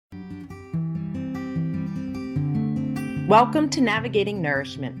Welcome to Navigating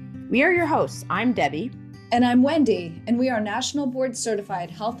Nourishment. We are your hosts. I'm Debbie. And I'm Wendy, and we are National Board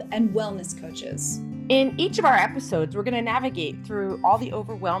Certified Health and Wellness Coaches. In each of our episodes, we're going to navigate through all the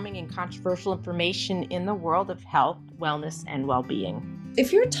overwhelming and controversial information in the world of health, wellness, and well-being.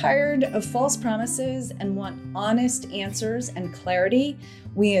 If you're tired of false promises and want honest answers and clarity,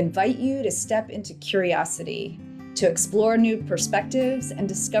 we invite you to step into curiosity, to explore new perspectives and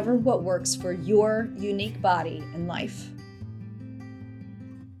discover what works for your unique body and life.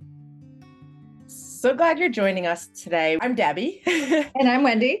 So glad you're joining us today. I'm Debbie. And I'm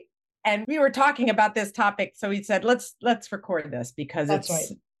Wendy. And we were talking about this topic. So we said, let's record this because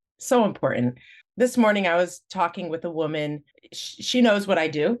it's so important. This morning, I was talking with a woman. She knows what I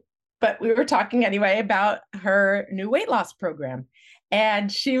do, but we were talking anyway about her new weight loss program.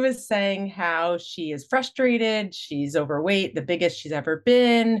 And she was saying how she is frustrated. She's overweight, the biggest she's ever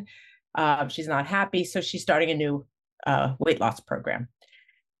been. She's not happy. So she's starting a new weight loss program.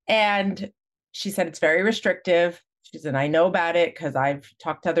 And she said it's very restrictive. She said, I know about it because I've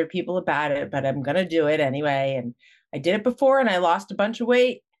talked to other people about it, but I'm going to do it anyway. And I did it before and I lost a bunch of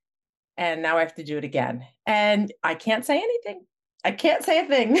weight. And now I have to do it again. And I can't say anything. I can't say a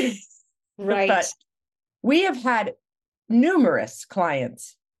thing. Right. But we have had numerous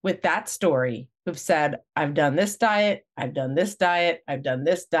clients with that story who've said, I've done this diet, I've done this diet, I've done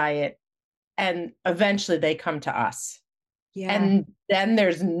this diet. And eventually they come to us. Yeah. And then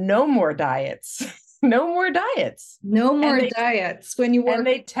there's no more diets, no more diets. When you work. And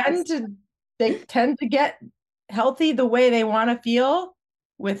they tend to get healthy the way they want to feel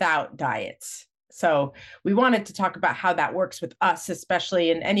without diets. So we wanted to talk about how that works with us,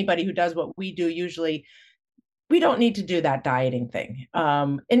 especially, and anybody who does what we do. Usually we don't need to do that dieting thing.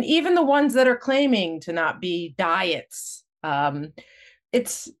 And even the ones that are claiming to not be diets, it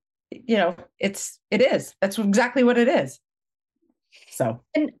is. That's exactly what it is. So,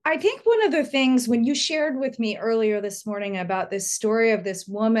 and I think one of the things when you shared with me earlier this morning about this story of this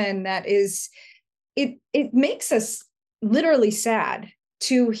woman that is, it makes us literally sad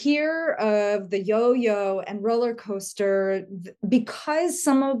to hear of the yo-yo and roller coaster because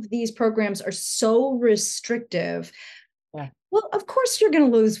some of these programs are so restrictive. Yeah. Well, of course you're going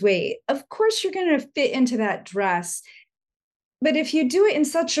to lose weight. Of course you're going to fit into that dress. But if you do it in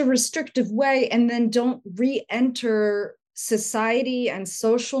such a restrictive way and then don't re-enter society and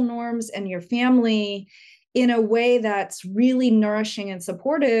social norms and your family in a way that's really nourishing and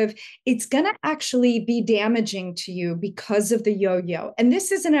supportive, it's going to actually be damaging to you because of the yo-yo. And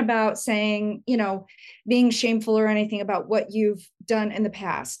this isn't about saying, being shameful or anything about what you've done in the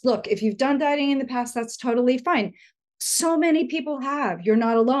past. Look, if you've done dieting in the past, that's totally fine. So many people have. You're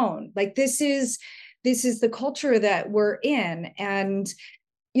not alone. Like this is the culture that we're in. And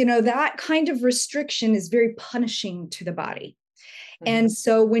that kind of restriction is very punishing to the body. Mm-hmm. And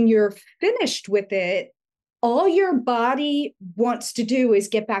so when you're finished with it, all your body wants to do is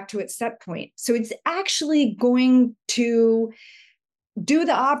get back to its set point. So it's actually going to do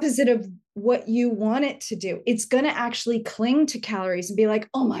the opposite of what you want it to do. It's going to actually cling to calories and be like,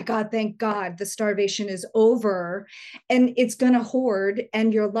 oh my God, thank God the starvation is over. And it's going to hoard,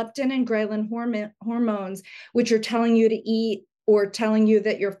 and your leptin and ghrelin hormones, which are telling you to eat or telling you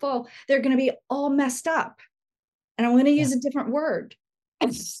that you're full, they're going to be all messed up. And I'm going to use a different word.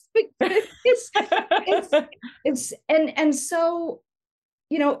 So, it's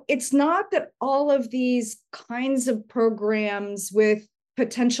not that all of these kinds of programs with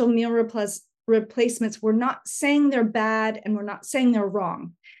potential meal replacements, we're not saying they're bad and we're not saying they're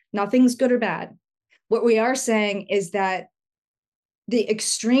wrong. Nothing's good or bad. What we are saying is that the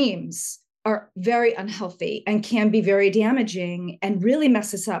extremes are very unhealthy and can be very damaging and really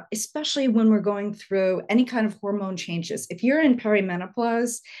mess us up, especially when we're going through any kind of hormone changes. If you're in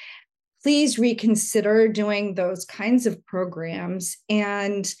perimenopause, please reconsider doing those kinds of programs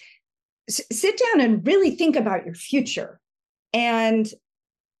and sit down and really think about your future and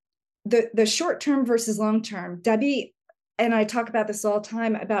the short-term versus long-term. Debbie and I talk about this all the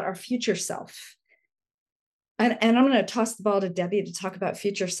time about our future self. And I'm going to toss the ball to Debbie to talk about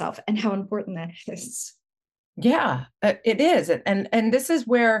future self and how important that is. Yeah, it is. And this is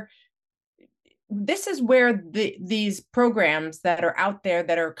where these programs that are out there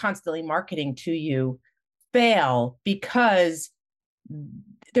that are constantly marketing to you fail because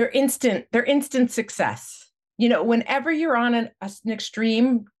they're instant success. Whenever you're on an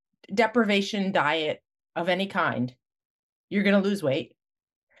extreme deprivation diet of any kind, you're going to lose weight.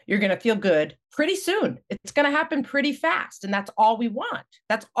 You're going to feel good pretty soon. It's going to happen pretty fast. And that's all we want.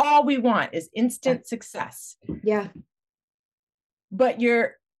 That's all we want is instant success. Yeah. But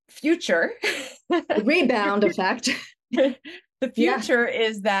your future rebound effect. The future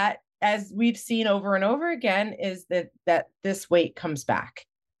is that, as we've seen over and over again, is that this weight comes back.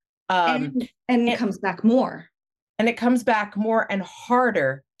 And comes back more. And it comes back more and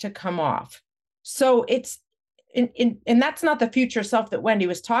harder to come off. So it's and that's not the future self that Wendy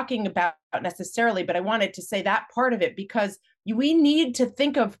was talking about necessarily, but I wanted to say that part of it, because we need to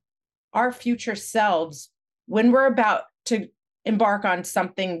think of our future selves when we're about to embark on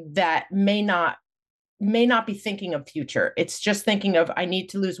something that may not be thinking of future. It's just thinking of, I need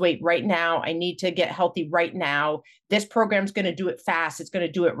to lose weight right now. I need to get healthy right now. This program's going to do it fast. It's going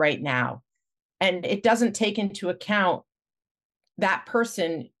to do it right now. And it doesn't take into account that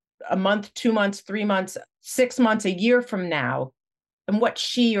person a month, 2 months, 3 months, 6 months, a year from now, and what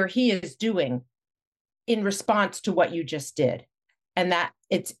she or he is doing in response to what you just did. And that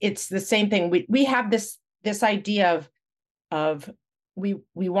it's the same thing. We have this idea of we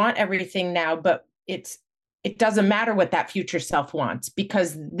want everything now, but it doesn't matter what that future self wants,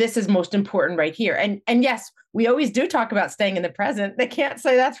 because this is most important right here. And yes, we always do talk about staying in the present. They can't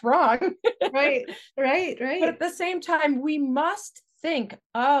say that's wrong. Right. But at the same time, we must think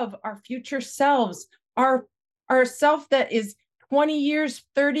of our future selves, our self that is 20 years,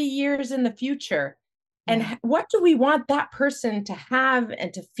 30 years in the future. And what do we want that person to have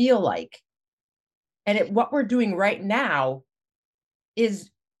and to feel like? And what we're doing right now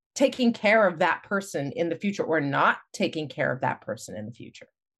is taking care of that person in the future, or not taking care of that person in the future.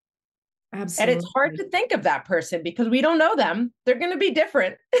 Absolutely. And it's hard to think of that person because we don't know them. They're going to be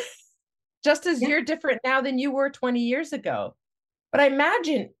different, just as you're different now than you were 20 years ago. But I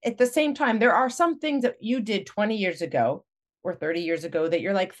imagine at the same time, there are some things that you did 20 years ago or 30 years ago that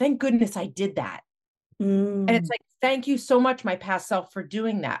you're like, thank goodness I did that. And it's like, thank you so much, my past self, for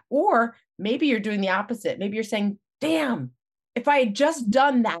doing that. Or maybe you're doing the opposite. Maybe you're saying, damn, if I had just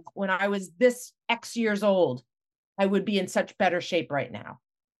done that when I was this X years old, I would be in such better shape right now.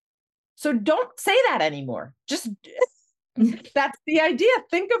 So don't say that anymore. Just that's the idea.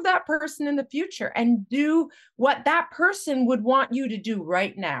 Think of that person in the future and do what that person would want you to do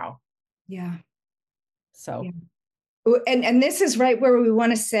right now. Yeah. So. Yeah. And this is right where we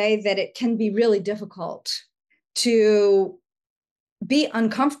want to say that it can be really difficult to be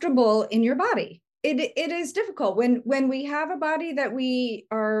uncomfortable in your body. It is difficult when we have a body that we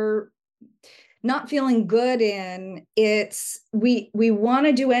are not feeling good in. We want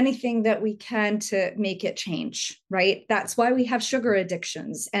to do anything that we can to make it change, right? That's why we have sugar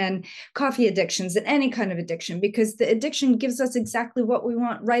addictions and coffee addictions and any kind of addiction, because the addiction gives us exactly what we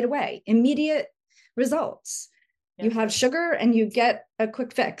want right away, immediate results. You have sugar and you get a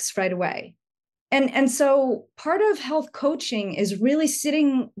quick fix right away. And so part of health coaching is really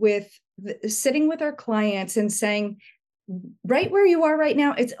sitting with our clients and saying, right where you are right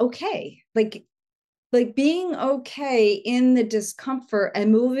now, it's okay. Like being okay in the discomfort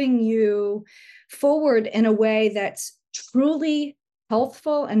and moving you forward in a way that's truly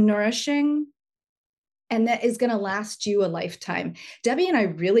healthful and nourishing, and that is going to last you a lifetime. Debbie and I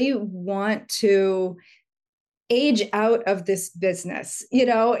really want to age out of this business,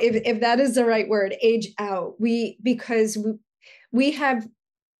 if that is the right word, age out. Because we have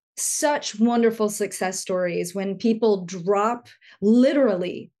such wonderful success stories when people drop,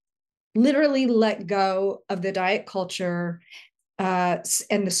 literally let go of the diet culture, and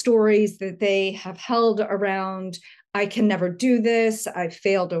the stories that they have held around, I can never do this, I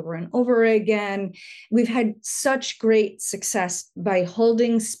failed over and over again. We've had such great success by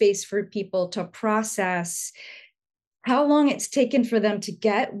holding space for people to process how long it's taken for them to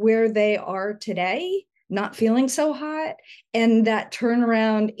get where they are today, not feeling so hot, and that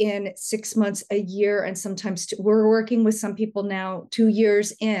turnaround in 6 months, a year, and sometimes we're working with some people now 2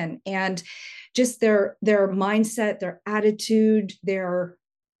 years in, and just their mindset, their attitude, their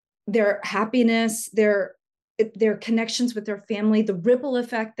happiness, their connections with their family, the ripple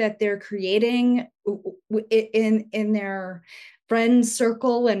effect that they're creating in their friend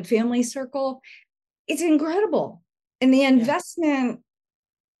circle and family circle. It's incredible. And the investment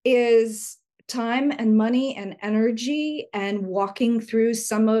is time and money and energy, and walking through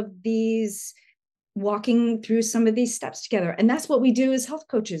some of these steps together. And that's what we do as health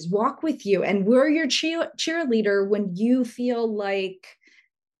coaches, walk with you. And we're your cheerleader when you feel like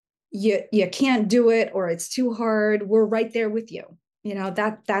you can't do it or it's too hard. We're right there with you.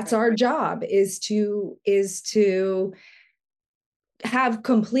 That's our job, is to have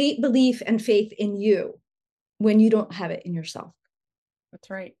complete belief and faith in you when you don't have it in yourself.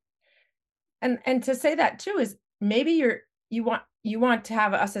 That's right. And to say that too is maybe you want you want to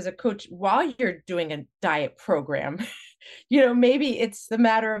have us as a coach while you're doing a diet program. Maybe it's the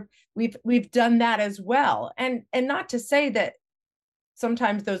matter of we've done that as well. And not to say that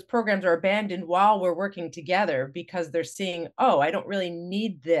sometimes those programs are abandoned while we're working together because they're seeing, oh, I don't really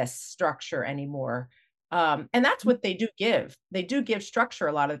need this structure anymore. And that's what they do give. They do give structure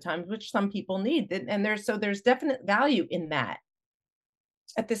a lot of times, which some people need. And there's definite value in that.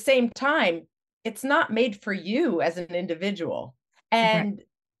 At the same time, it's not made for you as an individual. And right.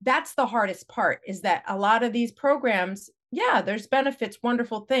 That's the hardest part, is that a lot of these programs, yeah, there's benefits,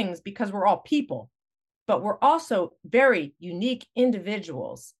 wonderful things, because we're all people, but we're also very unique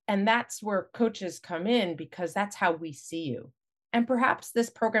individuals. And that's where coaches come in, because that's how we see you. And perhaps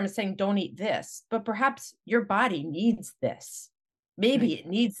this program is saying, don't eat this, but perhaps your body needs this. Maybe right. It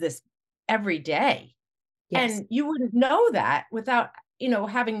needs this every day. Yes. And you wouldn't know that without,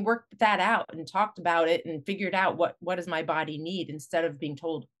 having worked that out and talked about it and figured out what does my body need, instead of being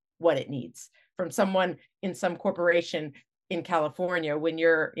told what it needs from someone in some corporation in California when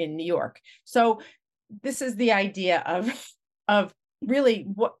you're in New York. So this is the idea of really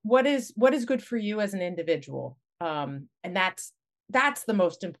what is good for you as an individual. And that's the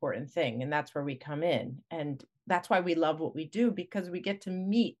most important thing. And that's where we come in. And that's why we love what we do, because we get to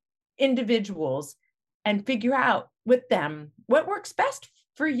meet individuals and figure out with them what works best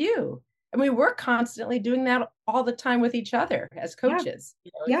for you. And we're constantly doing that all the time with each other as coaches.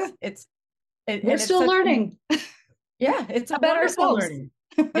 Yeah. We're still learning. It's about ourselves. Learning.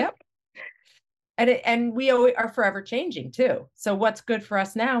 Yep. And we are forever changing too. So what's good for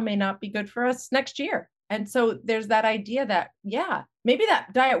us now may not be good for us next year. And so there's that idea that, yeah, maybe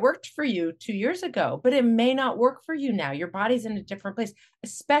that diet worked for you 2 years ago, but it may not work for you now. Your body's in a different place,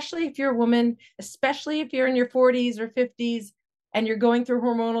 especially if you're a woman, especially if you're in your 40s or 50s and you're going through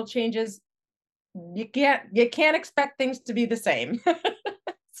hormonal changes. You can't expect things to be the same.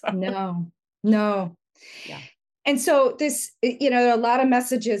 No. Yeah. And so this, a lot of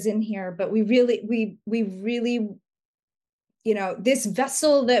messages in here, but we really, this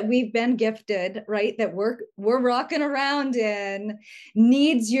vessel that we've been gifted, right, that we're rocking around in,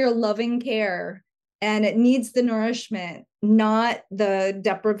 needs your loving care, and it needs the nourishment, not the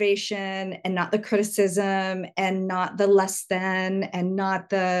deprivation, and not the criticism, and not the less than, and not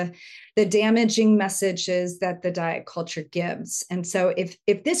the damaging messages that the diet culture gives. And so if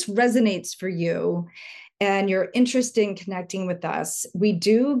this resonates for you, and you're interested in connecting with us, we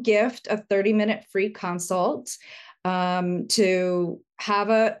do gift a 30-minute free consult to have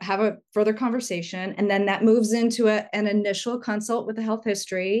a further conversation. And then that moves into an initial consult with a health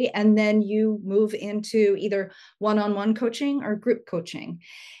history. And then you move into either one-on-one coaching or group coaching.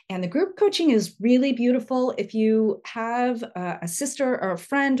 And the group coaching is really beautiful if you have a sister or a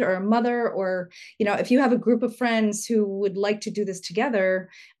friend or a mother, or, if you have a group of friends who would like to do this together,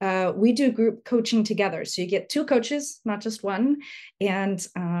 we do group coaching together. So you get 2 coaches, not just one. And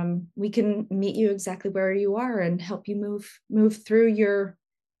we can meet you exactly where you are and help you move through your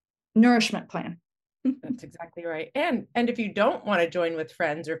nourishment plan. That's exactly right. And if you don't want to join with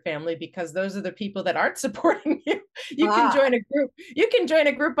friends or family, because those are the people that aren't supporting you, you can join a group. You can join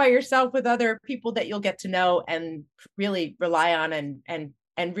a group by yourself with other people that you'll get to know and really rely on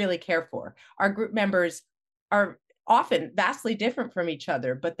and really care for. Our group members are often vastly different from each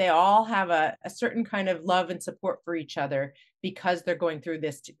other, but they all have a certain kind of love and support for each other, because they're going through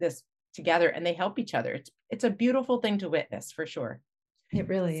this together, and they help each other. It's a beautiful thing to witness, for sure. It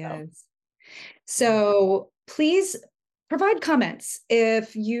really is. So please provide comments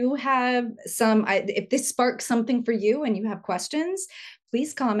if you have if this sparks something for you and you have questions.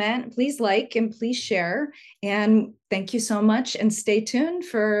 Please comment, please like, and please share. And thank you so much, and stay tuned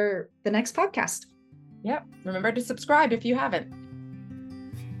for the next podcast. Yep. Remember to subscribe if you haven't.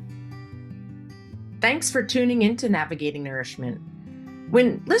 Thanks for tuning in to Navigating Nourishment.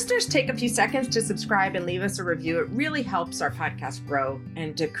 When listeners take a few seconds to subscribe and leave us a review, it really helps our podcast grow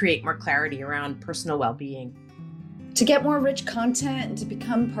and to create more clarity around personal well-being. To get more rich content and to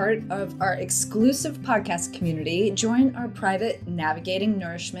become part of our exclusive podcast community, join our private Navigating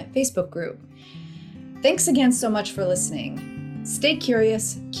Nourishment Facebook group. Thanks again so much for listening. Stay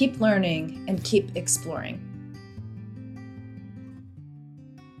curious, keep learning, and keep exploring.